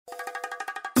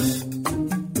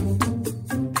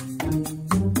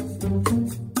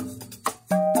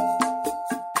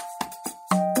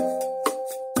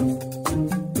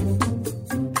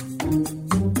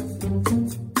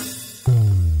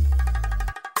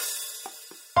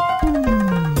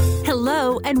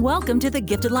And welcome to the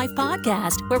Gifted Life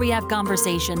Podcast, where we have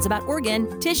conversations about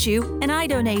organ, tissue, and eye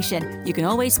donation. You can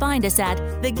always find us at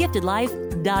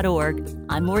thegiftedlife.org.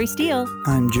 I'm Lori Steele.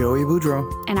 I'm Joey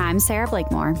Boudreau. And I'm Sarah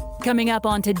Blakemore. Coming up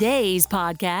on today's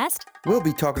podcast, we'll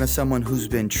be talking to someone who's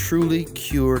been truly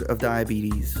cured of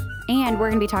diabetes. And we're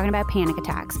going to be talking about panic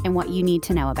attacks and what you need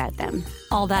to know about them.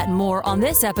 All that and more on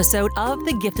this episode of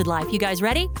The Gifted Life. You guys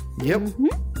ready? Yep.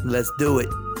 Let's do it.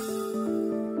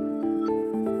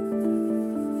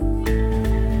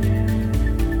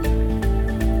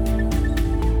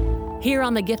 Here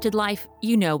on The Gifted Life,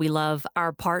 you know we love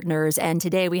our partners, and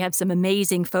today we have some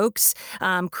amazing folks,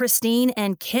 Christine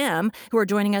and Kim, who are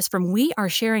joining us from We Are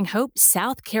Sharing Hope,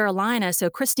 South Carolina.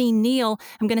 So Christine Neal,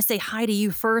 I'm going to say hi to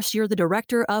you first. You're the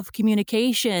Director of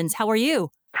Communications. How are you?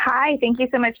 Hi, thank you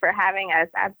so much for having us.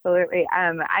 Absolutely.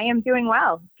 I am doing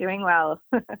well.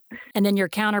 And then your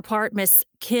counterpart, Miss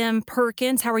Kim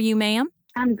Perkins. How are you, ma'am?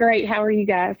 I'm great. How are you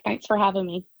guys? Thanks for having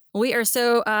me. We are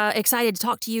so excited to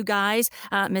talk to you guys.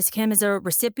 Ms. Kim is a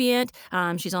recipient.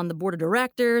 She's on the board of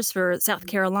directors for South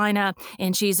Carolina,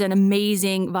 and she's an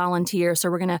amazing volunteer.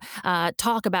 So we're going to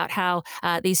talk about how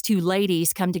these two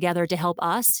ladies come together to help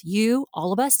us, you,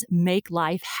 all of us, make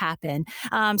life happen.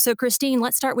 So Christine,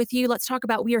 let's start with you. Let's talk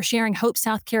about We Are Sharing Hope,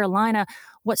 South Carolina.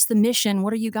 What's the mission?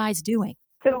 What are you guys doing?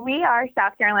 So we are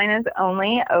South Carolina's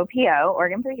only OPO,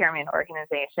 organ procurement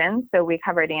organization. So we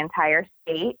cover the entire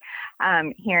state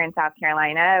here in South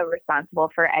Carolina, responsible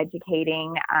for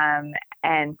educating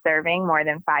and serving more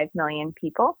than 5 million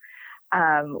people.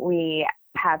 We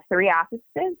have 3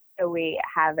 offices. So we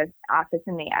have an office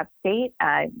in the upstate,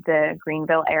 the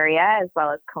Greenville area, as well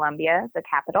as Columbia, the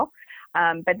capital.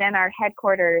 But then our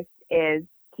headquarters is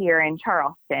here in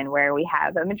Charleston, where we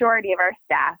have a majority of our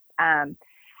staff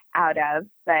out of,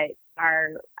 but our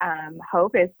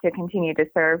hope is to continue to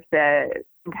serve the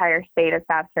entire state of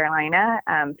South Carolina,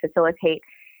 facilitate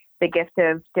the gift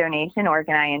of donation,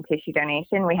 organ, eye, and tissue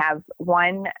donation. We have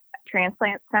one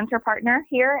transplant center partner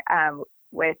here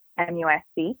with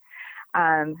MUSC,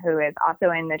 who is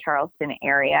also in the Charleston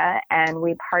area, and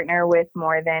we partner with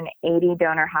more than 80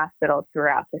 donor hospitals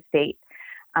throughout the state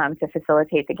to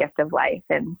facilitate the gift of life.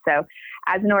 And so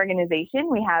as an organization,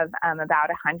 we have about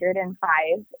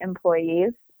 105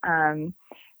 employees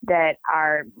that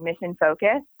are mission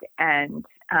focused and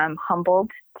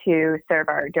humbled to serve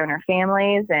our donor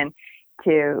families and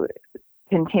to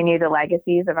continue the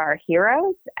legacies of our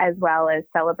heroes, as well as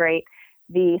celebrate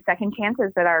the second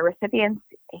chances that our recipients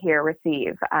here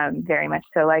receive, very much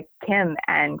so like Kim.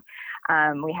 And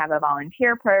we have a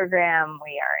volunteer program.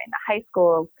 We are in the high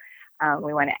schools.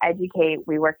 We want to educate.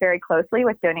 We work very closely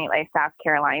with Donate Life South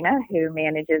Carolina, who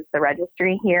manages the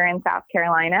registry here in South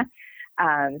Carolina.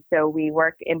 So we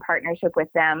work in partnership with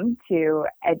them to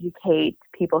educate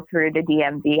people through the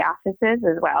DMV offices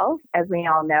as well. As we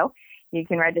all know, you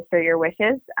can register your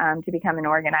wishes to become an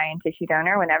organ, eye, and tissue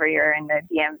donor whenever you're in the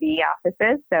DMV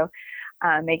offices. So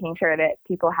making sure that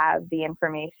people have the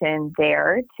information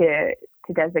there to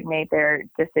designate their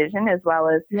decision, as well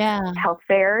as health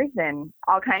fairs and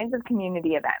all kinds of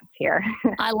community events here.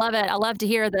 I love it. I love to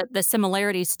hear the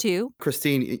similarities too.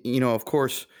 Christine, of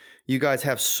course, you guys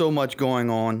have so much going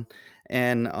on,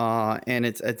 and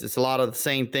it's a lot of the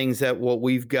same things that what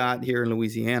we've got here in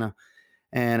Louisiana,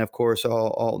 and of course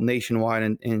all nationwide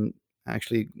and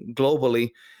actually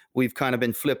globally, we've kind of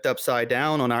been flipped upside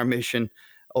down on our mission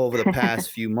over the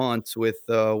past few months with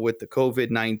the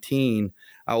COVID-19.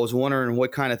 I was wondering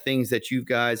what kind of things that you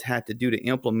guys had to do to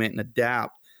implement and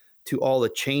adapt to all the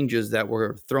changes that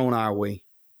were thrown our way.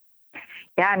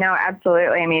 Yeah, no,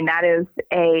 absolutely. I mean, that is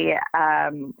a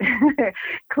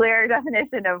clear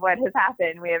definition of what has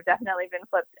happened. We have definitely been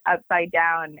flipped upside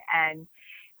down. And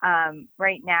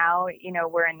right now,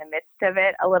 we're in the midst of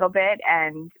it a little bit,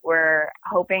 and we're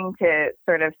hoping to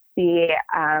sort of see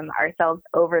ourselves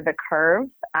over the curve.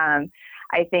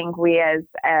 I think we as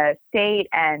a state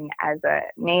and as a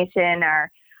nation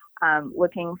are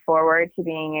looking forward to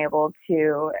being able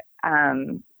to,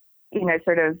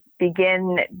 sort of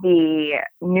begin the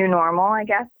new normal, I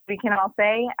guess we can all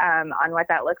say, on what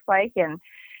that looks like. And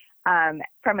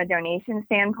from a donation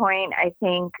standpoint, I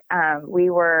think we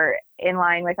were in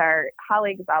line with our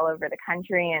colleagues all over the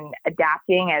country and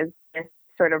adapting as this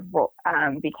sort of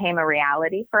became a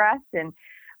reality for us, and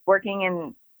working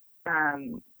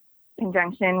in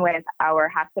conjunction with our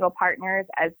hospital partners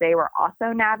as they were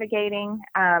also navigating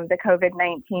the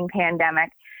COVID-19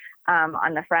 pandemic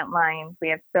on the front lines. We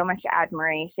have so much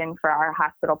admiration for our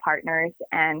hospital partners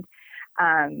and,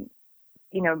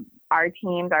 our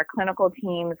teams, our clinical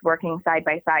teams working side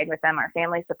by side with them, our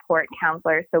family support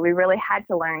counselors. So we really had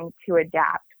to learn to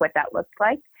adapt what that looks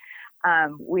like.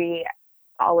 We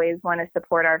always want to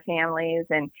support our families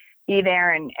and be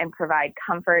there and provide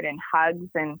comfort and hugs.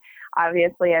 And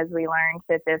obviously, as we learned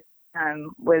that this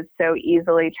was so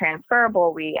easily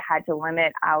transferable, we had to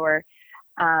limit our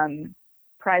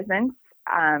presence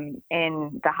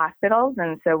in the hospitals.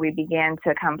 And so we began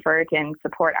to comfort and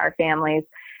support our families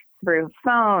through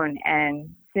phone and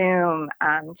Zoom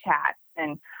chats,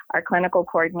 and our clinical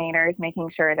coordinators making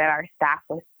sure that our staff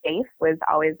was safe was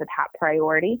always the top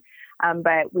priority.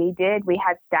 But we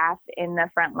had staff in the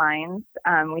front lines.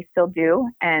 We still do,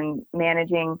 and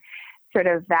managing sort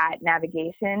of that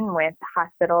navigation with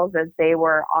hospitals as they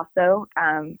were also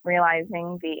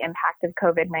realizing the impact of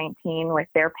COVID-19 with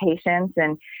their patients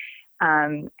and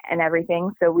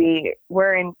everything. So we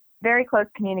were in very close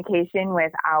communication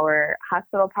with our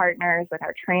hospital partners, with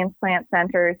our transplant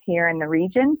centers here in the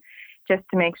region, just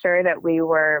to make sure that we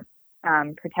were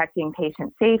protecting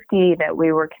patient safety, that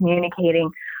we were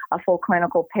communicating a full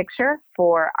clinical picture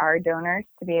for our donors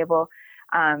to be able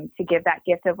to give that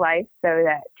gift of life, so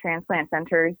that transplant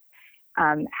centers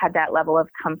had that level of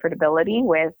comfortability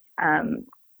with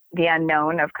the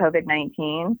unknown of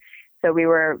COVID-19. So we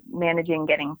were managing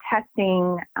getting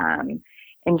testing,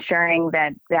 ensuring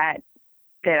that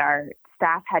our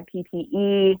staff had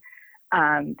PPE,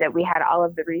 that we had all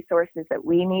of the resources that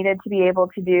we needed to be able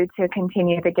to do to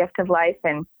continue the gift of life.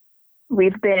 And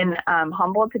we've been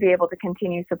humbled to be able to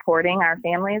continue supporting our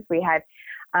families. We had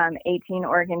 18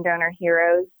 organ donor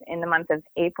heroes in the month of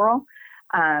April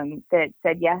that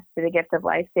said yes to the gift of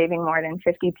life, saving more than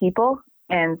 50 people.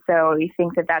 And so we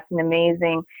think that that's an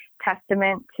amazing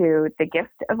testament to the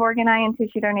gift of organ, eye, and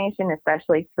tissue donation,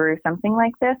 especially through something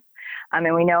like this.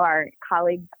 And we know our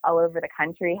colleagues all over the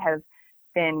country have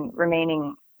been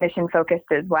remaining mission focused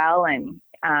as well. And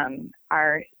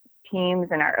our teams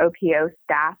and our OPO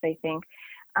staff, I think,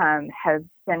 have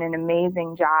done an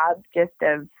amazing job just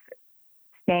of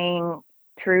staying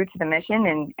true to the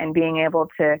mission and being able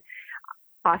to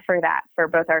offer that for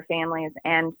both our families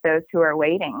and those who are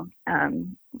waiting.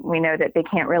 We know that they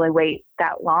can't really wait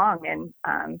that long, and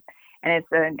it's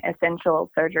an essential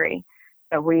surgery.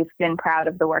 So we've been proud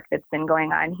of the work that's been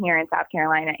going on here in South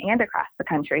Carolina and across the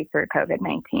country through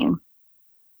COVID-19.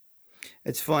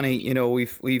 It's funny,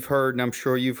 we've heard, and I'm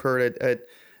sure you've heard it at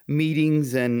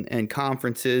meetings and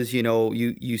conferences,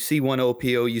 you see one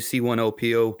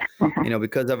OPO,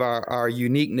 because of our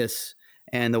uniqueness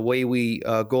and the way we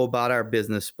go about our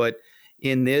business. But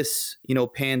in this,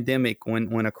 pandemic,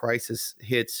 when a crisis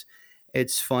hits,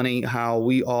 it's funny how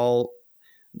we all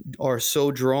are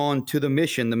so drawn to the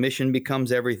mission. The mission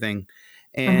becomes everything.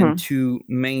 And to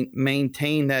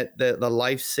maintain that the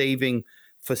life-saving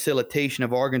facilitation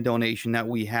of organ donation that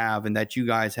we have and that you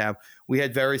guys have, we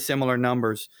had very similar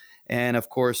numbers. And of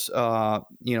course,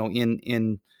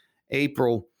 in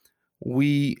April,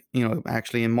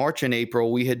 actually in March and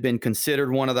April, we had been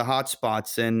considered one of the hot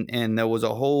spots, and there was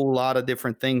a whole lot of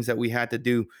different things that we had to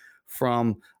do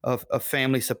from a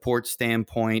family support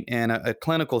standpoint and a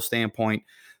clinical standpoint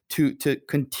to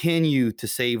continue to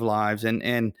save lives.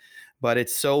 But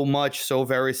it's so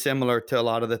very similar to a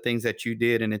lot of the things that you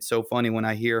did. And it's so funny when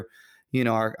I hear,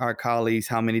 our colleagues,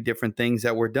 how many different things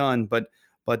that were done, but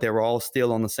they were all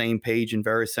still on the same page and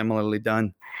very similarly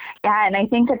done. Yeah, and I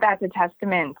think that that's a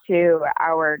testament to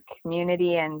our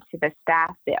community and to the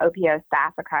staff, the OPO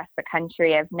staff across the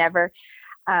country. I've never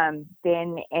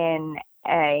been in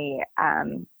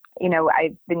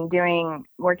I've been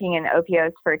working in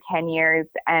OPOs for 10 years.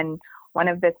 And one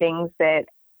of the things that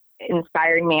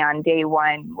inspired me on day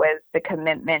one was the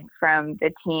commitment from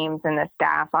the teams and the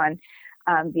staff on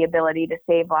the ability to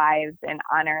save lives and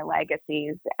honor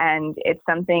legacies. And it's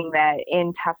something that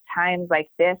in tough times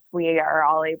like this, we are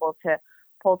all able to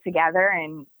pull together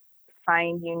and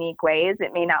find unique ways.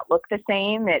 It may not look the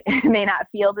same, it may not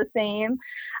feel the same,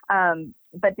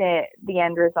 but the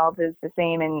end result is the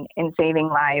same in saving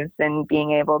lives and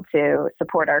being able to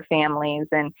support our families.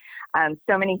 And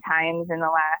so many times in the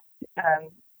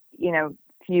last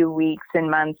few weeks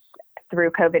and months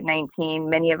through COVID-19,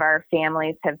 many of our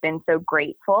families have been so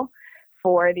grateful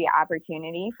for the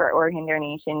opportunity for organ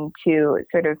donation to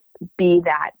sort of be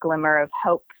that glimmer of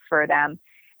hope for them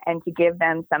and to give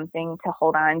them something to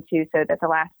hold on to, so that the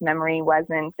last memory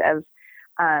wasn't of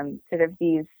sort of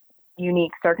these,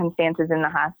 unique circumstances in the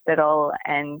hospital,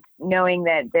 and knowing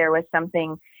that there was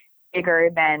something bigger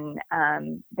than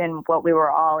what we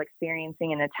were all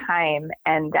experiencing in the time,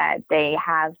 and that they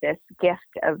have this gift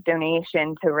of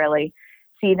donation to really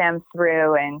see them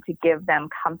through and to give them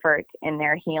comfort in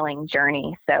their healing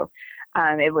journey. So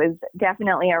it was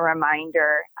definitely a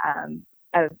reminder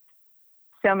of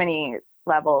so many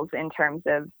levels in terms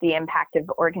of the impact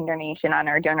of organ donation on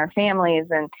our donor families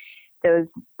and those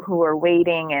who are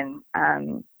waiting,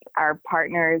 and our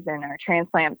partners and our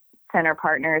transplant center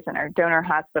partners and our donor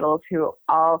hospitals who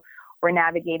all were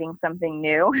navigating something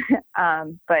new,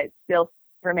 but still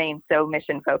remain so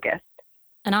mission focused.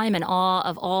 And I am in awe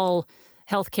of all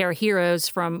healthcare heroes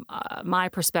from my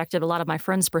perspective, a lot of my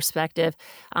friends' perspective.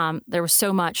 There was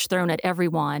so much thrown at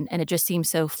everyone, and it just seems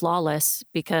so flawless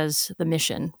because the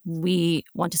mission. We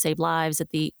want to save lives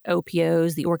at the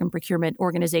OPOs, the organ procurement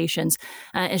organizations.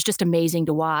 It's just amazing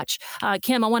to watch.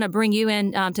 Kim, I want to bring you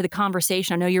in to the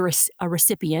conversation. I know you're a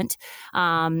recipient.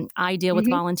 I deal with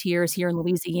volunteers here in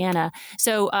Louisiana.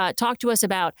 So talk to us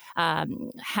about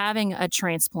having a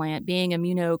transplant, being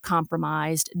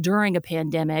immunocompromised during a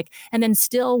pandemic, and then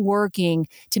still working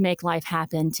to make life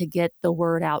happen, to get the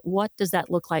word out. What does that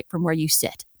look like from where you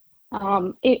sit?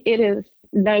 It is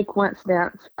no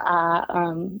coincidence.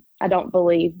 I don't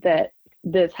believe that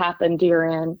this happened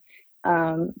during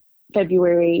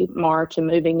February, March, and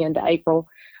moving into April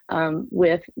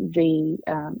with the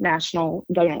National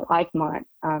Donate Life Month.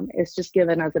 It's just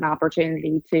given us an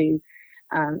opportunity to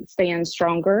stand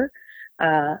stronger.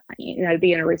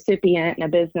 Being a recipient and a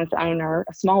business owner,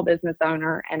 a small business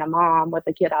owner, and a mom with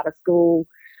a kid out of school,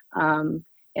 and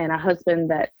a husband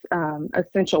that's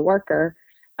essential worker,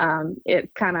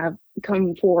 it's kind of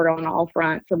come forward on all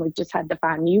fronts, and we've just had to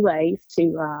find new ways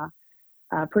to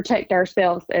protect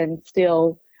ourselves and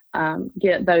still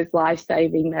get those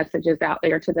life-saving messages out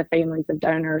there to the families of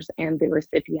donors and the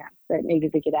recipients that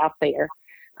needed to get out there.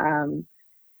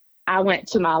 I went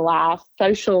to my last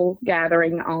social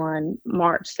gathering on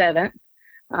March 7th.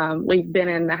 We've been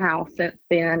in the house since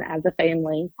then as a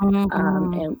family,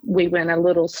 and we went a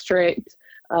little strict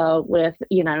with,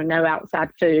 no outside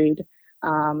food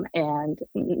and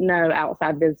no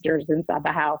outside visitors inside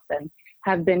the house, and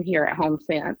have been here at home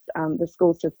since. The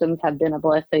school systems have been a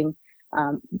blessing.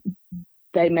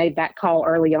 They made that call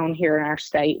early on here in our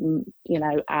state, and,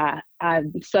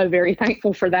 I'm so very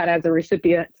thankful for that as a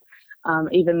recipient.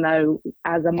 Even though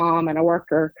as a mom and a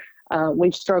worker,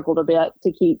 we've struggled a bit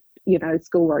to keep,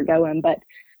 schoolwork going. But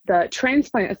the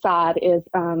transplant side is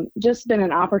just been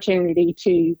an opportunity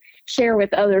to share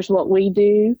with others what we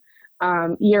do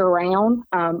year round,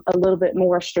 a little bit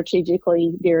more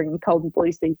strategically during cold and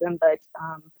flu season. But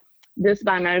this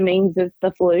by no means is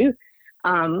the flu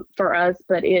for us,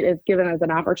 but it has given us an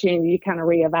opportunity to kind of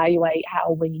reevaluate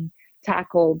how we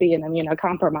tackle being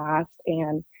immunocompromised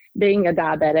and being a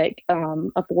diabetic,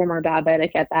 a former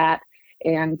diabetic at that.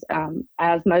 And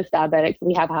as most diabetics,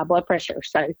 we have high blood pressure.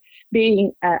 So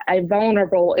being a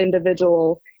vulnerable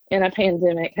individual in a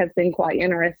pandemic has been quite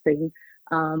interesting.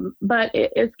 But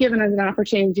it's given us an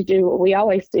opportunity to do what we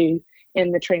always do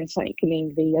in the transplant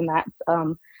community. And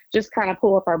that's just kind of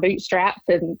pull up our bootstraps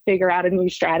and figure out a new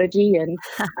strategy and,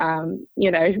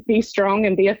 be strong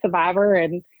and be a survivor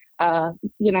and,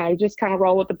 just kind of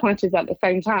roll with the punches at the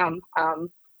same time.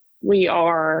 We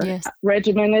are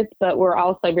regimented, but we're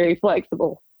also very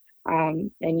flexible,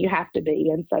 and you have to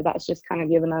be. And so that's just kind of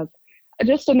given us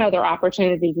just another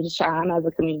opportunity to shine as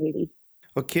a community.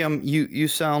 Well, Kim, you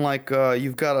sound like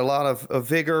you've got a lot of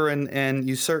vigor, and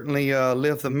you certainly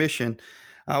live the mission.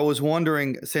 I was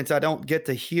wondering, since I don't get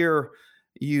to hear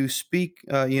you speak,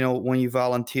 when you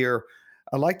volunteer,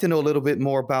 I'd like to know a little bit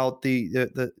more about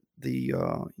the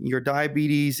your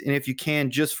diabetes, and if you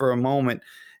can, just for a moment.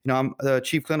 I'm the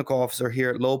chief clinical officer here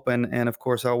at LOPA, and of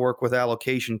course, I work with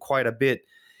allocation quite a bit.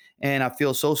 And I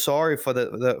feel so sorry for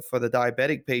the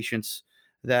diabetic patients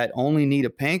that only need a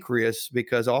pancreas,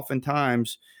 because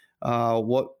oftentimes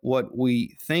what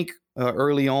we think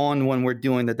early on when we're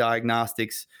doing the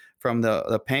diagnostics from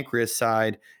the pancreas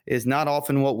side is not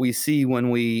often what we see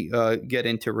when we get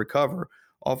into recover.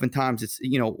 Oftentimes it's,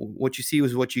 what you see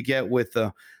is what you get with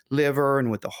the liver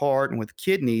and with the heart and with the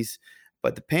kidneys.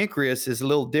 But the pancreas is a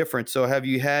little different. So have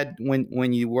you had,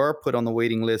 when you were put on the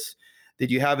waiting list,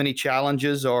 did you have any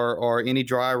challenges or any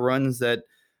dry runs that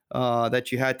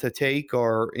you had to take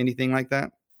or anything like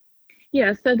that?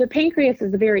 Yeah, so the pancreas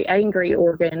is a very angry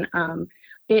organ.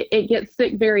 It gets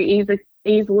sick very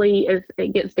easily.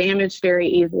 It gets damaged very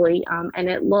easily, and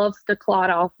it loves to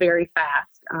clot off very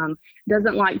fast.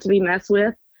 Doesn't like to be messed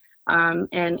with,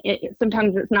 and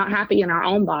sometimes it's not happy in our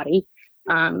own body.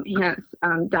 hence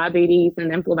diabetes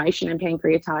and inflammation and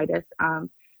pancreatitis.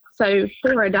 So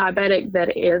for a diabetic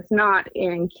that is not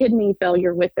in kidney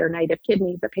failure with their native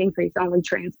kidneys, a pancreas-only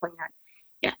transplant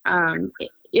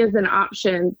is an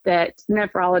option that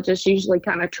nephrologists usually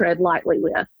kind of tread lightly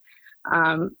with.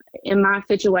 In my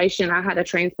situation, I had a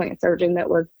transplant surgeon that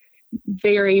was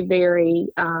very, very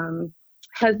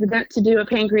hesitant to do a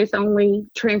pancreas-only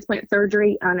transplant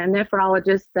surgery, and a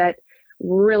nephrologist that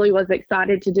really was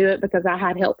excited to do it because I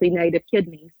had healthy native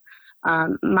kidneys.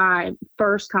 My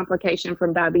first complication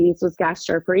from diabetes was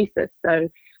gastroparesis, so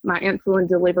my insulin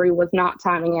delivery was not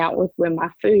timing out with when my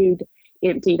food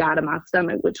emptied out of my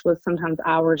stomach, which was sometimes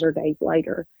hours or days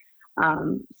later.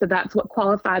 So that's what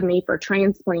qualified me for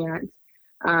transplant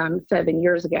 7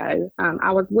 years ago.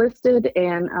 I was listed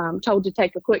and told to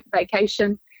take a quick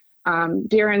vacation.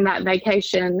 During that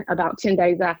vacation, about 10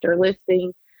 days after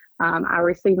listing, I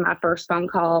received my first phone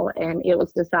call, and it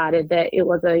was decided that it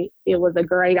was a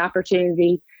great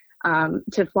opportunity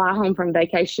to fly home from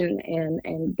vacation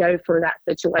and go for that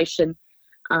situation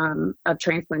of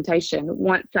transplantation.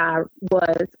 Once I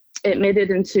was admitted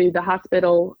into the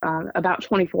hospital, about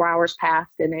 24 hours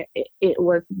passed, and it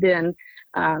was then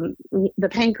the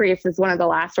pancreas is one of the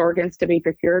last organs to be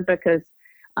procured because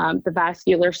the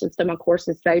vascular system, of course,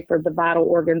 is safe for the vital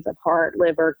organs of heart,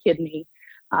 liver, kidney.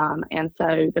 And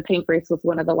so the pancreas was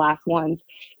one of the last ones.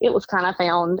 It was kind of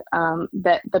found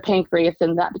that the pancreas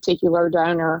in that particular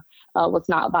donor was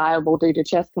not viable due to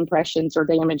chest compressions or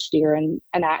damage during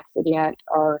an accident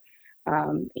or,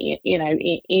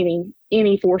 any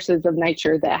forces of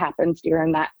nature that happens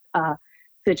during that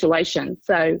situation.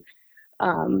 So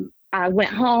I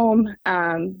went home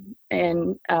and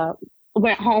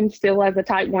went home still as a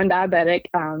type 1 diabetic.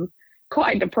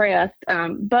 Quite depressed,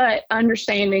 but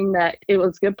understanding that it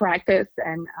was good practice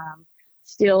and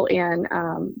still in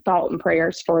thought and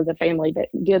prayers for the family that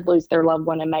did lose their loved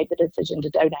one and made the decision to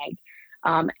donate.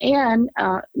 And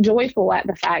joyful at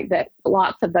the fact that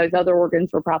lots of those other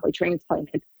organs were probably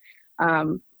transplanted.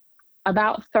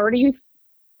 About 30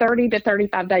 to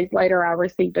 35 days later, I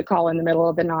received a call in the middle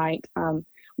of the night.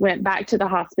 Went back to the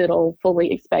hospital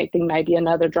fully expecting maybe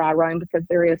another dry run because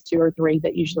there is 2 or 3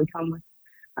 that usually come with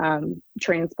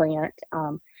transplant.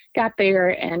 Got there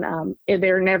and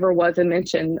there never was a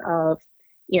mention of,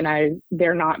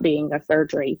 there not being a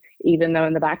surgery, even though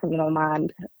in the back of my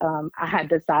mind, I had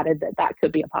decided that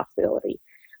could be a possibility.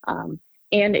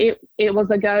 And it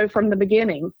was a go from the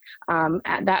beginning.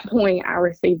 At that point, I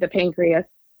received the pancreas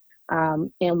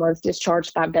and was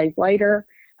discharged 5 days later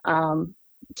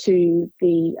to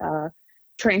the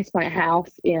transplant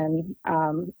house in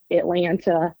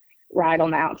Atlanta, right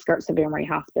on the outskirts of Emory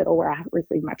Hospital, where I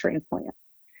received my transplant.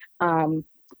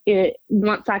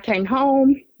 Once I came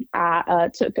home, I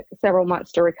took several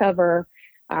months to recover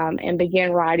and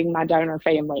began writing my donor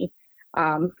family.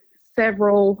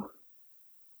 Several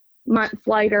months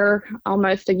later,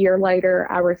 almost a year later,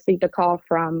 I received a call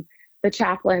from the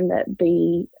chaplain that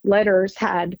the letters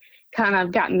had kind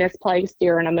of gotten misplaced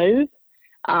during a move,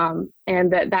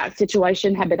 and that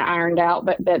situation had been ironed out,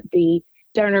 but that the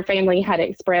donor family had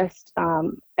expressed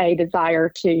a desire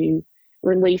to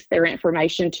release their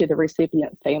information to the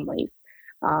recipient's families.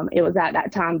 It was at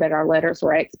that time that our letters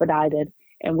were expedited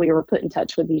and we were put in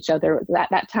touch with each other. It was at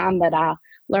that time that I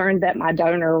learned that my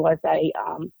donor was a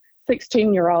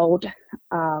 16-year-old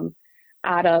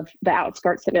out of the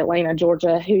outskirts of Atlanta,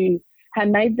 Georgia, who had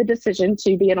made the decision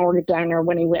to be an organ donor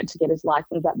when he went to get his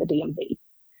license at the DMV.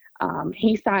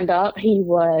 He signed up. He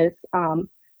was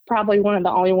probably one of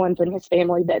the only ones in his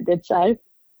family that did so.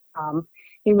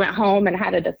 He went home and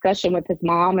had a discussion with his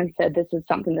mom and said, this is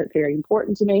something that's very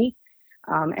important to me.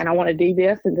 And I want to do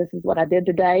this. And this is what I did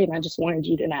today. And I just wanted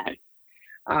you to know.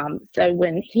 So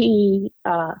when he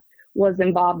was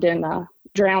involved in a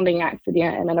drowning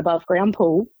accident in an above ground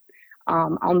pool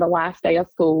on the last day of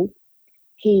school,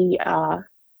 he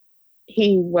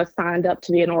was signed up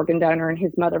to be an organ donor, and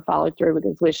his mother followed through with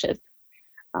his wishes.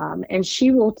 And she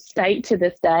will state to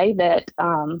this day that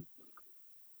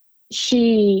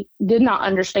she did not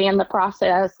understand the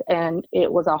process, and it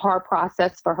was a hard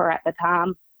process for her at the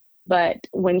time. But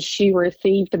when she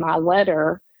received my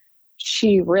letter,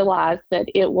 she realized that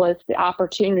it was the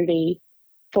opportunity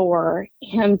for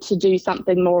him to do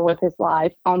something more with his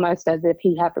life, almost as if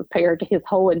he had prepared his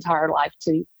whole entire life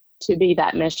to be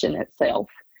that mission itself.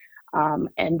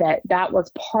 And that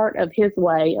was part of his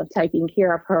way of taking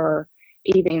care of her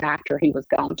even after he was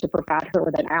gone, to provide her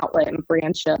with an outlet and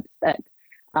friendships that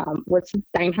would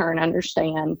sustain her and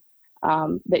understand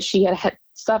that she had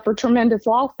suffered tremendous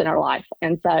loss in her life.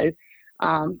 And so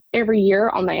Every year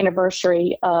on the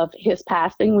anniversary of his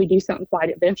passing, we do something quite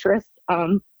adventurous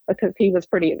because he was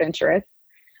pretty adventurous.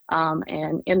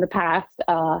 And in the past,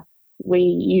 we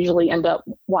usually end up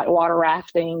whitewater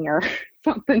rafting or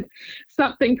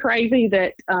something crazy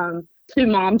that two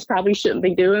moms probably shouldn't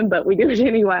be doing, but we do it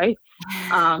anyway.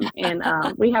 And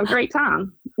we have a great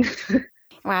time.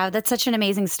 Wow, that's such an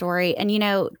amazing story. And,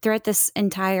 throughout this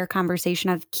entire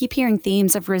conversation, I keep hearing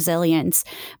themes of resilience,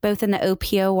 both in the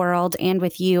OPO world and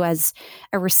with you as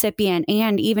a recipient,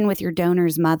 and even with your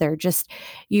donor's mother. Just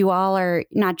you all are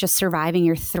not just surviving,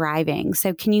 you're thriving.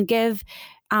 So can you give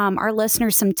our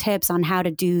listeners some tips on how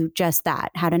to do just that,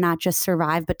 how to not just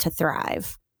survive, but to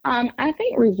thrive? I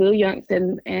think resilience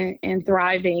and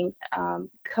thriving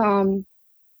come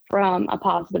from a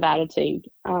positive attitude.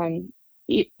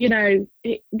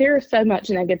 There's so much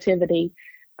negativity,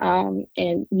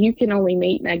 and you can only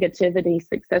meet negativity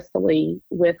successfully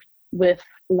with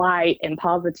light and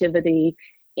positivity,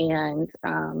 and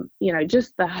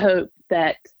just the hope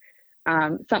that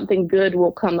something good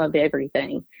will come of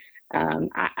everything.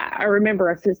 I remember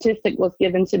a statistic was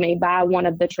given to me by one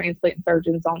of the transplant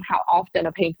surgeons on how often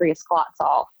a pancreas clots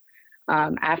off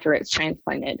after it's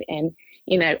transplanted, and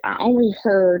I only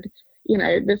heard.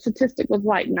 The statistic was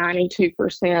like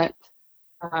 92%,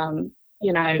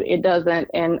 it doesn't,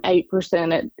 and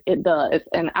 8% it does.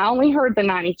 And I only heard the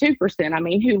 92%. I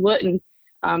mean, who wouldn't?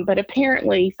 But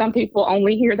apparently some people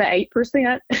only hear the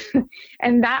 8%.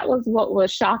 And that was what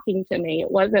was shocking to me.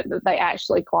 It wasn't that they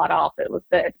actually clot off. It was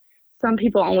that some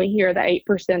people only hear the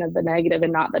 8% of the negative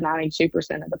and not the 92%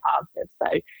 of the positive.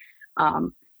 So,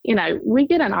 we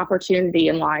get an opportunity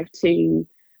in life to,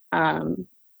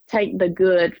 take the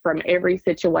good from every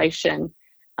situation,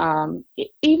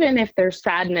 even if there's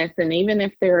sadness and even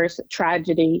if there's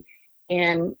tragedy,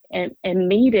 and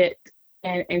meet it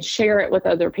and share it with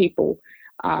other people.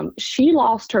 She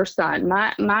lost her son.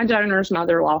 My donor's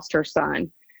mother lost her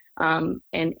son,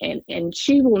 and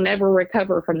she will never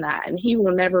recover from that, and he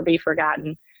will never be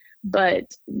forgotten.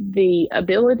 But the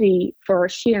ability for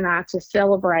she and I to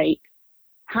celebrate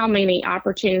how many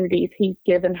opportunities he's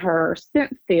given her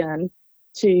since then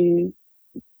to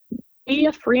be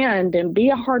a friend and be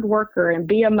a hard worker and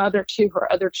be a mother to her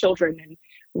other children and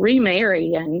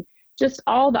remarry, and just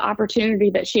all the opportunity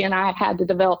that she and I have had to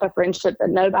develop a friendship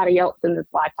that nobody else in this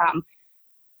lifetime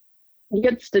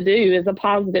gets to do is a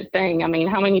positive thing. I mean,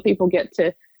 how many people get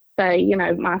to say,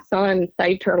 my son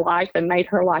saved her life and made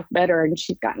her life better, and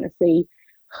she's gotten to see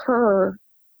her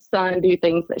son do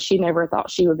things that she never thought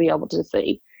she would be able to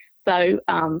see. So,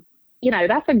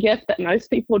 that's a gift that most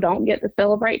people don't get to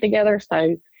celebrate together.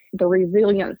 So the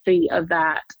resiliency of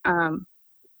that,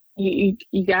 you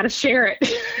got to share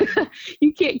it.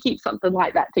 You can't keep something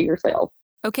like that to yourself.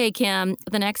 Okay, Kim,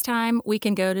 the next time we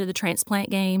can go to the Transplant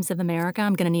Games of America,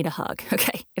 I'm going to need a hug,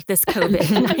 okay, if this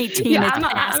COVID-19 is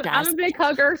past us. I'm a big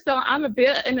hugger, so I'm a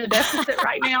bit in a deficit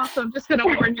right now, so I'm just going to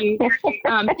warn you.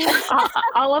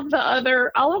 All of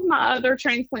my other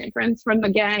transplant friends from the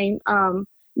game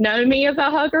know me as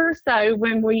a hugger, so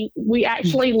when we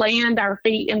actually land our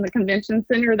feet in the convention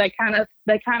center, they kind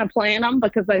of plan them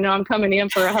because they know I'm coming in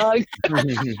for a hug.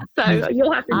 So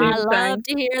you'll have to do the same. I love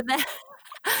to hear that.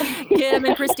 Kim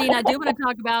and Christine, I do want to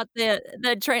talk about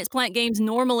the Transplant Games.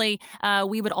 Normally,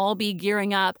 we would all be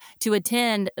gearing up to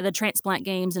attend the Transplant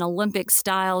Games, an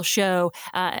Olympic-style show,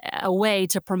 a way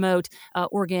to promote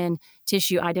organ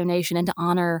tissue eye donation and to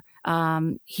honor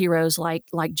heroes like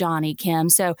Johnny, Kim.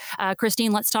 So,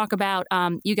 Christine, let's talk about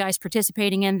you guys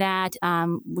participating in that.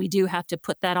 We do have to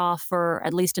put that off for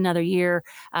at least another year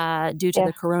due to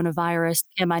the coronavirus.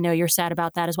 Kim, I know you're sad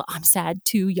about that as well. I'm sad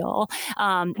too, y'all.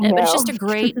 But it's just a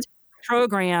great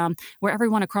program where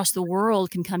everyone across the world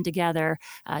can come together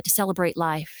to celebrate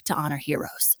life, to honor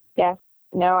heroes. Yes.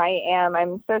 No, I am.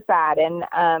 I'm so sad. And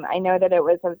I know that it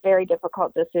was a very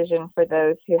difficult decision for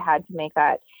those who had to make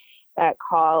that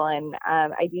call. And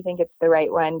I do think it's the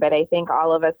right one. But I think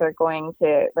all of us are going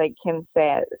to, like Kim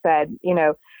said,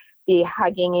 be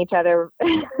hugging each other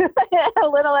a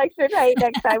little extra tight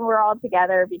next time we're all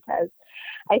together, because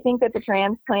I think that the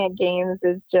Transplant Games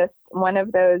is just one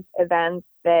of those events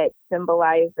that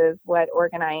symbolizes what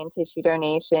organ, eye, and tissue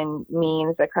donation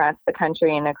means across the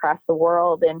country and across the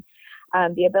world. And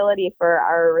the ability for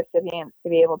our recipients to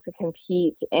be able to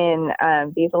compete in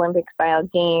these Olympic-style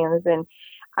games and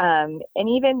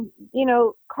even,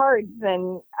 cards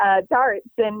and darts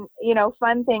and,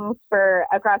 fun things for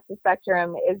across the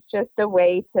spectrum is just a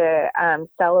way to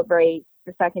celebrate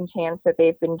the second chance that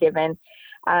they've been given,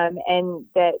 and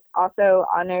that also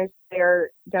honors their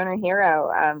donor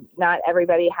hero. Not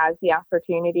everybody has the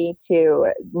opportunity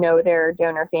to know their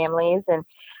donor families. And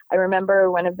I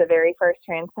remember one of the very first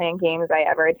transplant games I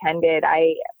ever attended,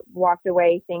 I walked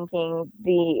away thinking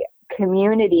the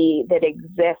community that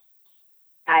exists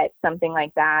at something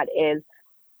like that is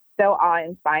so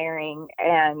awe-inspiring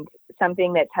and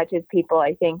something that touches people,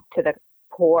 I think, to the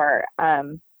core.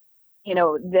 The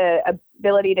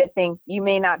ability to think you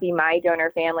may not be my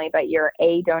donor family, but you're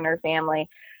a donor family,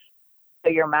 so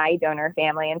you're my donor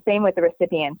family. And same with the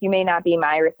recipients. You may not be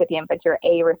my recipient, but you're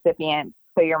a recipient,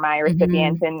 so you're my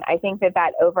recipient. Mm-hmm. And I think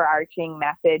that overarching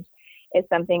message is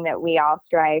something that we all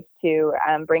strive to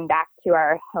bring back to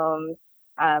our homes,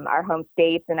 our home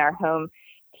states and our home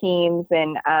teams,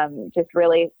 and just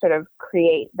really sort of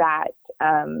create that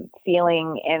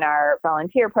feeling in our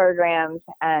volunteer programs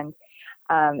and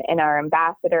in our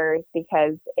ambassadors,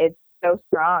 because it's so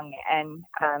strong and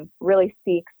really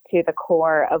speaks to the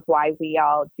core of why we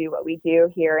all do what we do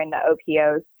here in the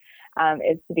OPOs,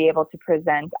 is to be able to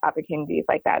present opportunities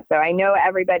like that. So I know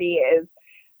everybody is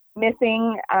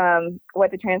missing what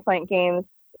the Transplant Games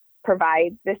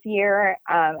provides this year.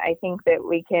 I think that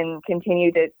we can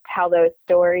continue to tell those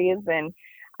stories and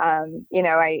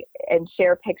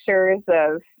share pictures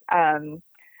of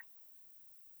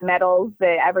medals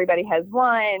that everybody has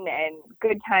won and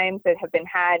good times that have been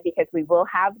had, because we will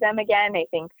have them again. I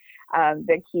think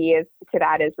the key to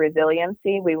that is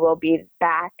resiliency. We will be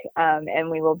back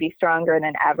and we will be stronger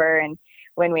than ever. And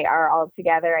when we are all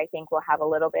together, I think we'll have a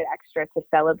little bit extra to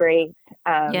celebrate,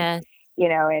 Yes.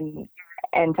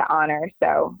 And to honor.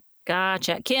 So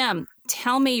Gotcha. Kim,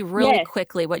 tell me really Yes.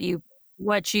 quickly what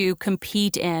you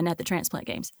compete in at the Transplant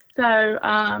Games. So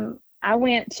I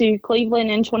went to Cleveland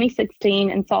in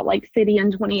 2016 and Salt Lake City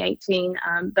in 2018.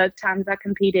 Both times I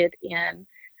competed in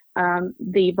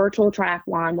the virtual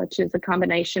triathlon, which is a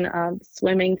combination of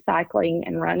swimming, cycling,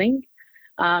 and running.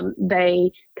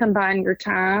 They combine your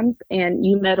times and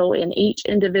you medal in each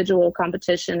individual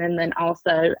competition and then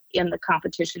also in the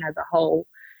competition as a whole.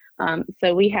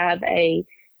 So we have a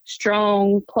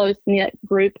strong, close-knit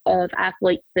group of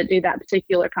athletes that do that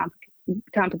particular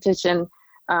competition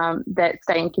that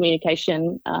stay in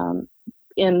communication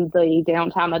in the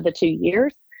downtime of the 2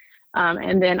 years.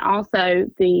 And then also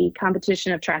the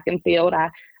competition of track and field. I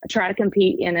try to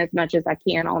compete in as much as I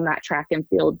can on that track and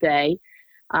field day.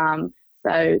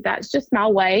 So that's just my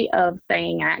way of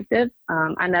staying active.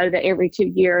 I know that every 2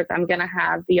 years I'm going to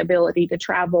have the ability to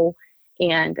travel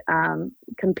and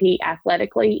compete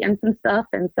athletically in some stuff.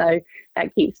 And so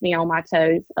that keeps me on my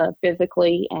toes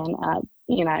physically and,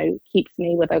 keeps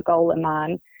me with a goal in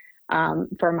mind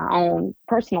for my own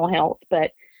personal health.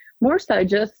 But more so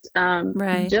just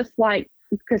like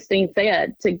Christine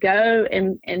said, to go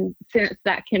and sense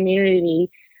that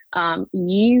community.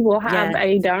 You will have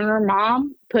a donor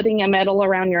mom putting a medal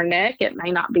around your neck. It may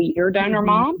not be your donor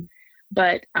mom,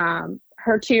 but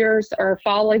her tears are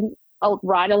falling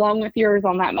right along with yours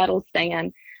on that medal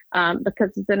stand,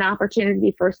 because it's an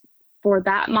opportunity for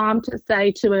that mom to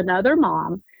say to another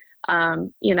mom,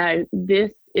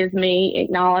 this is me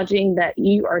acknowledging that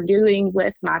you are doing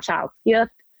with my child's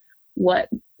gift what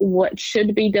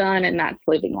should be done, and that's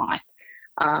living life.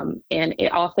 And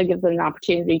it also gives them an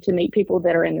opportunity to meet people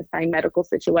that are in the same medical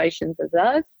situations as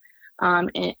us,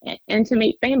 and to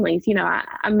meet families.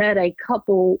 I met a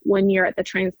couple one year at the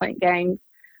Transplant Games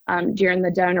during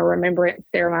the donor remembrance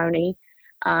ceremony,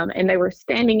 and they were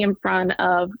standing in front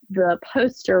of the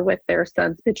poster with their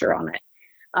son's picture on it.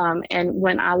 And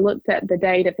when I looked at the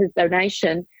date of his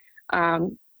donation,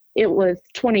 it was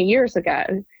 20 years ago.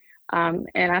 And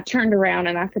I turned around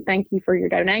and I said, "Thank you for your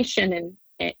donation."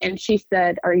 And she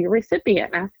said, "Are you a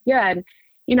recipient?" And I said, "Yeah." And,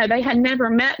 they had never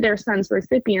met their son's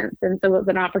recipients. And so it was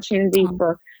an opportunity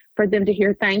for them to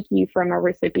hear thank you from a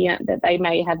recipient that they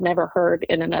may have never heard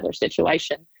in another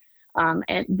situation.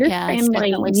 And this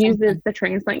family uses the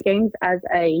Transplant Games as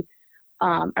a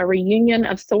reunion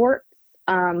of sorts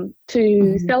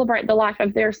to celebrate the life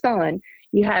of their son.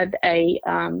 You had a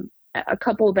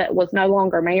couple that was no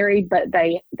longer married, but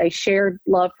they shared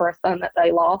love for a son that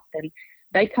they lost, and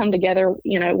they come together,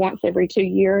 once every 2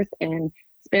 years and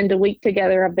spend a week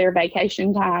together of their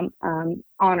vacation time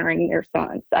honoring their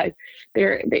son. So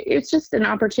it's just an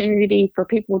opportunity for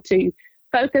people to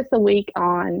focus a week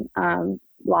on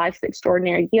life's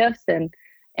extraordinary gifts and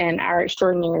our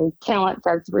extraordinary talents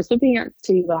as recipients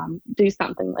to do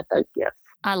something with those gifts.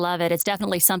 I love it. It's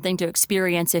definitely something to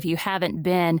experience if you haven't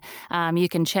been. You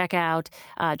can check out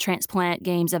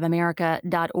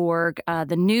transplantgamesofamerica.org.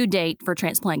 The new date for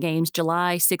Transplant Games,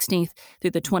 July 16th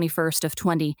through the 21st of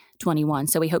 2021.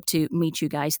 So we hope to meet you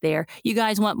guys there. You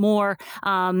guys want more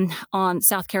on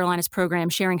South Carolina's program,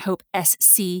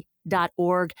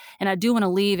 SharingHopeSC.org. And I do want to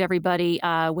leave everybody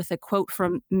with a quote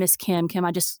from Miss Kim. Kim,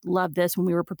 I just love this when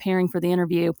we were preparing for the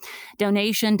interview.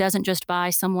 Donation doesn't just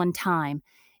buy someone time.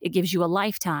 It gives you a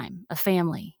lifetime, a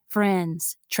family,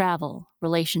 friends, travel,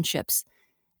 relationships,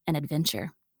 and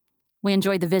adventure. We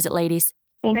enjoyed the visit, ladies.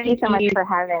 Thank you so much for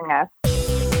having us.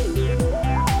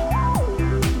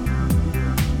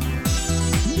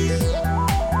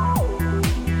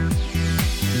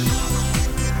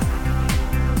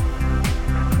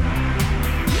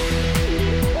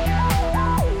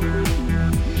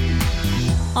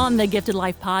 On the Gifted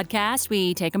Life podcast,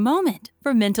 we take a moment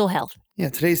for mental health. Yeah,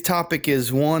 today's topic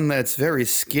is one that's very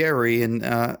scary, and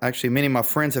actually many of my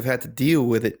friends have had to deal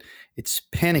with it. It's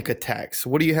panic attacks.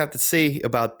 What do you have to say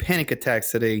about panic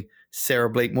attacks today, Sarah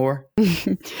Blakemore?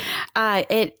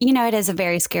 It is a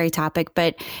very scary topic,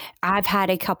 but I've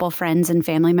had a couple friends and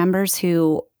family members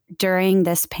who during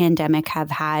this pandemic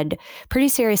have had pretty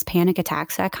serious panic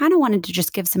attacks. So I kind of wanted to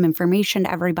just give some information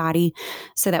to everybody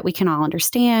so that we can all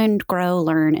understand, grow,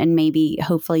 learn, and maybe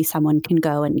hopefully someone can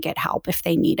go and get help if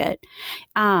they need it.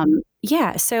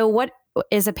 So what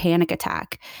is a panic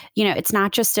attack? It's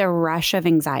not just a rush of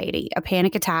anxiety. A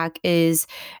panic attack is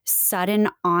sudden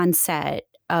onset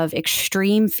of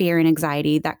extreme fear and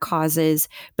anxiety that causes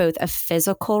both a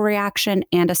physical reaction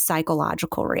and a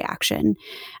psychological reaction.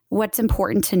 What's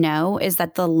important to know is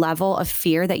that the level of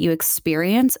fear that you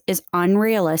experience is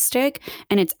unrealistic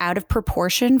and it's out of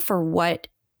proportion for what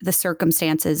the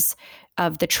circumstances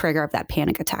of the trigger of that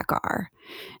panic attack are.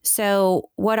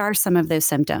 So what are some of those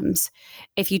symptoms?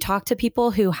 If you talk to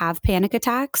people who have panic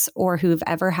attacks or who've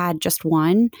ever had just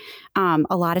one, a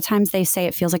lot of times they say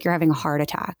it feels like you're having a heart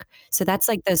attack. So that's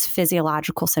like those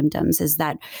physiological symptoms, is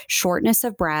that shortness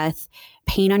of breath,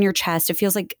 pain on your chest. It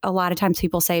feels like a lot of times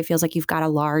people say it feels like you've got a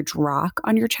large rock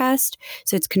on your chest.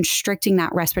 So it's constricting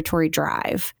that respiratory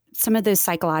drive. Some of those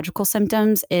psychological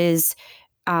symptoms is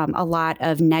a lot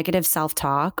of negative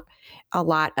self-talk, a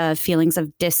lot of feelings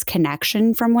of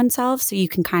disconnection from oneself. So you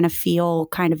can kind of feel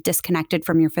kind of disconnected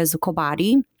from your physical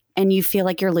body and you feel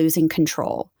like you're losing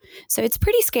control. So it's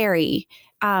pretty scary.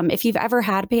 If you've ever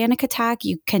had a panic attack,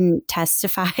 you can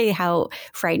testify how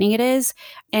frightening it is.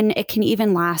 And it can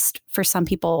even last for some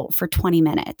people for 20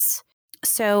 minutes.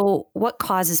 So what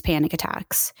causes panic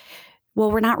attacks?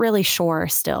 Well, we're not really sure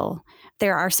still.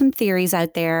 There are some theories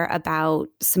out there about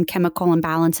some chemical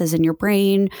imbalances in your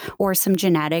brain or some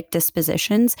genetic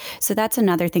dispositions. So that's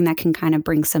another thing that can kind of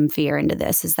bring some fear into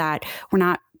this, is that we're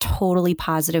not totally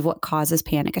positive what causes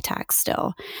panic attacks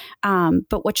still.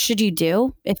 But what should you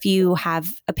do if you have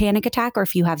a panic attack or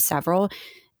if you have several?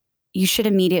 You should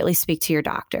immediately speak to your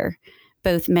doctor,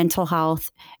 both mental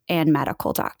health and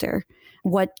medical doctor.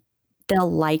 What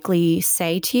they'll likely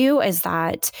say to you is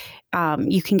that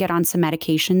you can get on some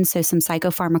medications, so some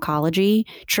psychopharmacology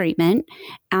treatment,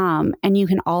 and you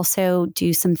can also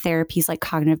do some therapies like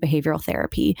cognitive behavioral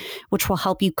therapy, which will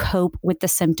help you cope with the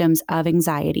symptoms of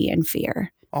anxiety and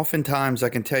fear. Oftentimes, I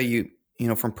can tell you,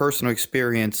 from personal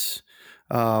experience,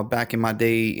 back in my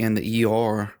day in the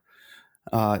ER,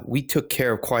 we took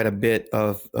care of quite a bit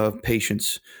of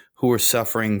patients who were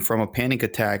suffering from a panic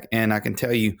attack, and I can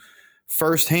tell you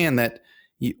firsthand that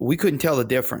we couldn't tell the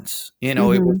difference.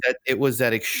 Mm-hmm. It was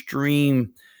that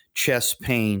extreme chest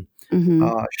pain,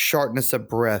 Mm-hmm. shortness of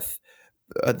breath.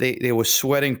 They were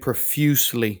sweating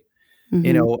profusely,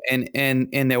 Mm-hmm.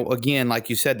 and there, again, like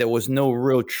you said, there was no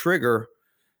real trigger,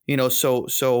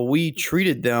 so we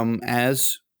treated them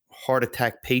as heart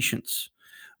attack patients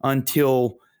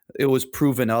until it was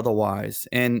proven otherwise.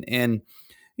 And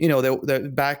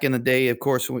back in the day, of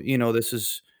course,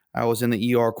 I was in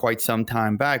the ER quite some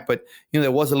time back, but there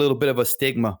was a little bit of a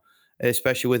stigma,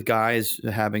 especially with guys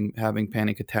having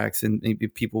panic attacks, and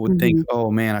people would think, Mm-hmm.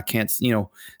 "Oh man, I can't."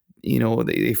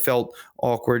 They felt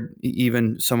awkward.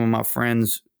 Even some of my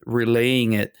friends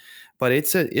relaying it, but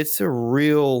it's a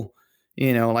real,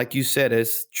 like you said,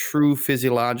 it's true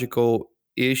physiological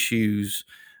issues,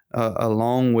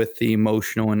 along with the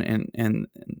emotional and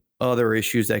other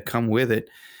issues that come with it.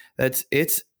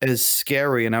 It's as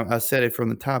scary, and I said it from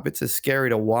the top. It's as scary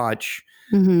to watch,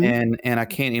 Mm-hmm. and I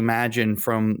can't imagine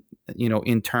from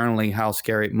internally how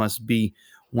scary it must be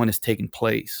when it's taking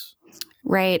place.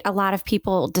 Right. A lot of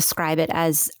people describe it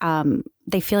as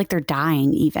they feel like they're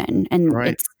dying even, and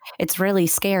Right. it's really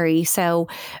scary. So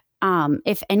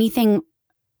if anything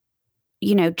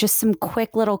just some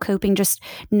quick little coping. Just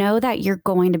know that you're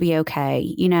going to be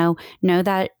okay. Know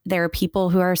that there are people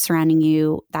who are surrounding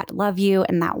you that love you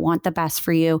and that want the best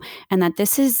for you, and that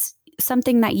this is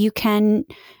something that you can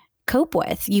cope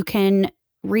with. You can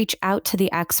reach out to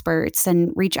the experts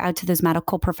and reach out to those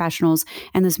medical professionals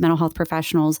and those mental health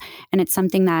professionals. And it's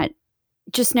something that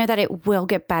just know that it will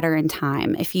get better in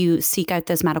time. If you seek out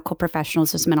those medical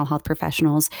professionals, those mental health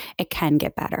professionals, it can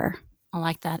get better. I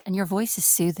like that. And your voice is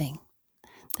soothing.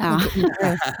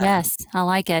 Yes, I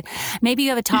like it. Maybe you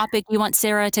have a topic you want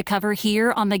Sarah to cover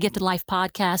here on the Gifted Life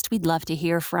podcast. We'd love to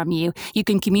hear from you. You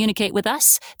can communicate with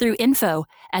us through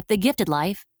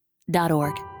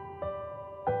info@thegiftedlife.org.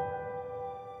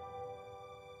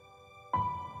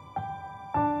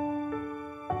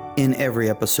 In every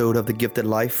episode of The Gifted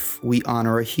Life, we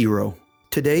honor a hero.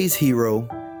 Today's hero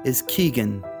is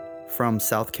Keegan from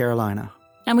South Carolina.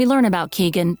 And we learn about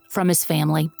Keegan from his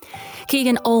family.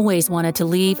 Keegan always wanted to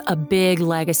leave a big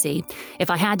legacy.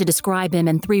 If I had to describe him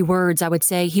in 3 words, I would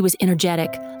say he was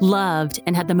energetic, loved,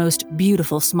 and had the most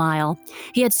beautiful smile.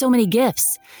 He had so many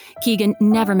gifts. Keegan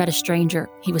never met a stranger.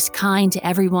 He was kind to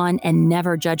everyone and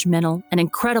never judgmental. An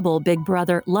incredible big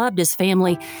brother, loved his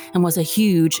family, and was a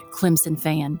huge Clemson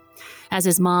fan. As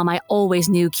his mom, I always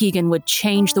knew Keegan would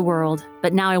change the world,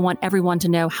 but now I want everyone to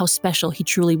know how special he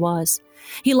truly was.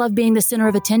 He loved being the center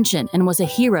of attention and was a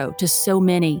hero to so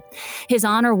many. His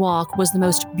honor walk was the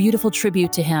most beautiful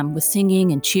tribute to him, with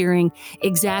singing and cheering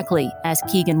exactly as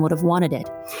Keegan would have wanted it.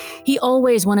 He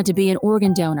always wanted to be an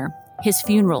organ donor. His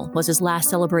funeral was his last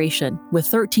celebration with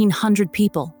 1,300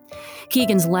 people.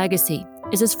 Keegan's legacy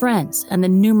is his friends and the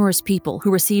numerous people who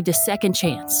received a second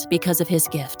chance because of his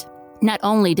gift. Not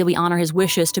only did we honor his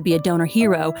wishes to be a donor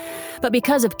hero, but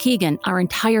because of Keegan, our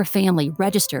entire family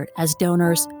registered as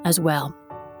donors as well.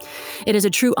 It is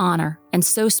a true honor and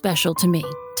so special to me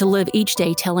to live each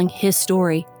day telling his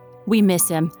story. We miss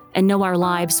him and know our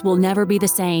lives will never be the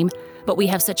same, but we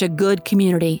have such a good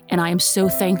community, and I am so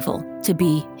thankful to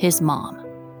be his mom.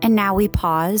 And now we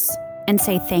pause and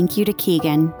say thank you to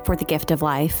Keegan for the gift of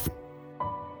life.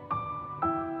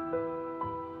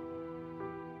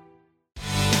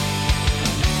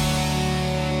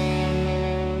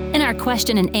 In our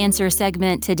question and answer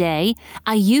segment today,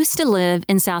 I used to live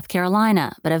in South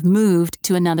Carolina, but have moved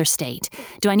to another state.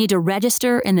 Do I need to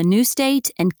register in the new state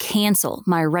and cancel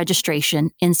my registration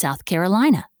in South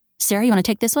Carolina? Sarah, you want to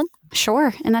take this one?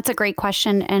 Sure. And that's a great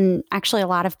question. And actually, a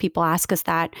lot of people ask us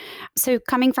that. So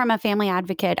coming from a family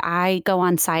advocate, I go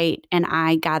on site and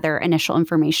I gather initial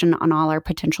information on all our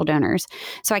potential donors.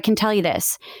 So I can tell you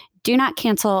this, do not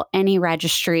cancel any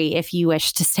registry if you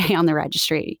wish to stay on the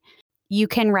registry. You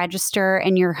can register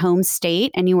in your home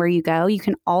state anywhere you go. You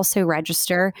can also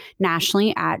register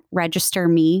nationally at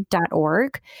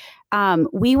registerme.org.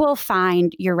 We will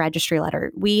find your registry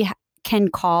letter. We can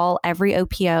call every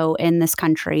OPO in this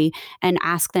country and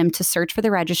ask them to search for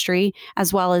the registry,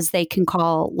 as well as they can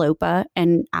call LOPA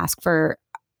and ask for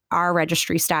our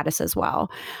registry status as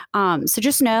well. So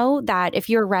just know that if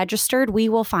you're registered, we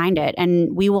will find it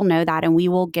and we will know that, and we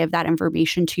will give that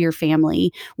information to your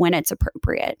family when it's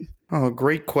appropriate. Oh,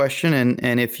 great question.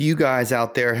 And if you guys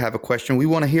out there have a question, we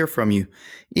want to hear from you.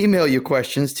 Email your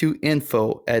questions to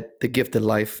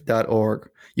info@thegiftedlife.org.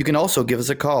 You can also give us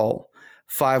a call,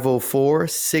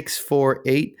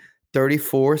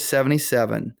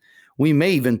 504-648-3477. We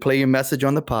may even play your message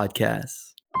on the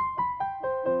podcast.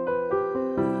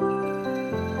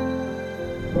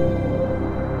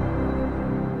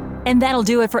 And that'll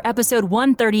do it for episode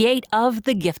 138 of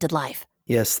The Gifted Life.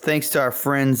 Yes, thanks to our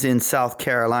friends in South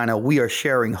Carolina. We are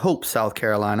sharing Hope, South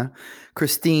Carolina.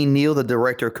 Christine Neal, the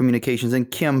Director of Communications, and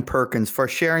Kim Perkins for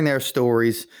sharing their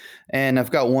stories. And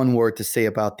I've got one word to say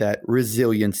about that: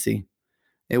 resiliency.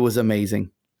 It was amazing.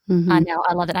 I know.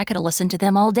 I love it. I could have listened to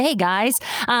them all day, guys.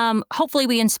 Hopefully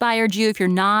we inspired you. If you're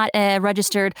not a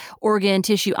registered organ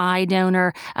tissue eye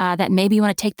donor, that maybe you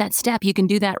want to take that step. You can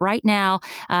do that right now.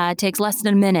 It takes less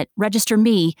than a minute.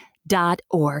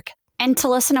 Registerme.org. And to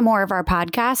listen to more of our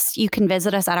podcasts, you can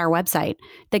visit us at our website,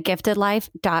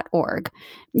 thegiftedlife.org.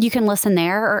 You can listen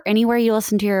there or anywhere you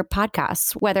listen to your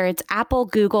podcasts, whether it's Apple,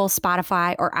 Google,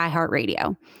 Spotify, or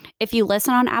iHeartRadio. If you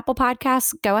listen on Apple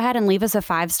Podcasts, go ahead and leave us a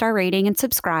 5-star rating and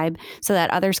subscribe so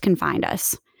that others can find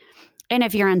us. And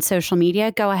if you're on social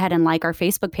media, go ahead and like our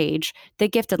Facebook page, The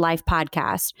Gifted Life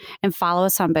Podcast, and follow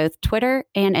us on both Twitter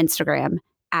and Instagram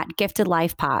at Gifted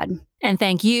Life Pod. And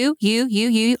thank you,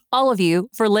 all of you,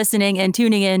 for listening and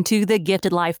tuning in to the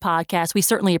Gifted Life podcast. We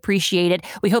certainly appreciate it.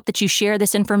 We hope that you share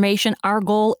this information. Our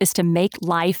goal is to make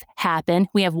life happen.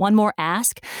 We have one more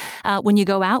ask. When you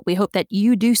go out, we hope that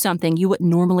you do something you wouldn't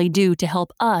normally do to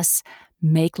help us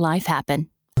make life happen.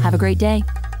 Have a great day.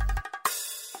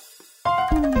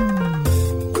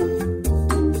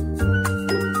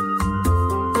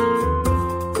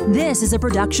 This is a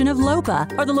production of LOPA,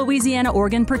 or the Louisiana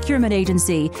Organ Procurement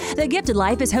Agency. The Gifted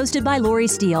Life is hosted by Lori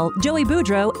Steele, Joey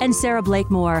Boudreau, and Sarah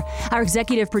Blakemore. Our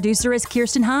executive producer is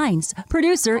Kirsten Hines.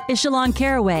 Producer is Shalon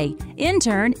Caraway.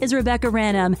 Intern is Rebecca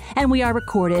Ranum. And we are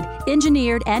recorded,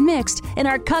 engineered, and mixed in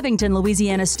our Covington,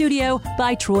 Louisiana studio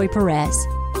by Troy Perez.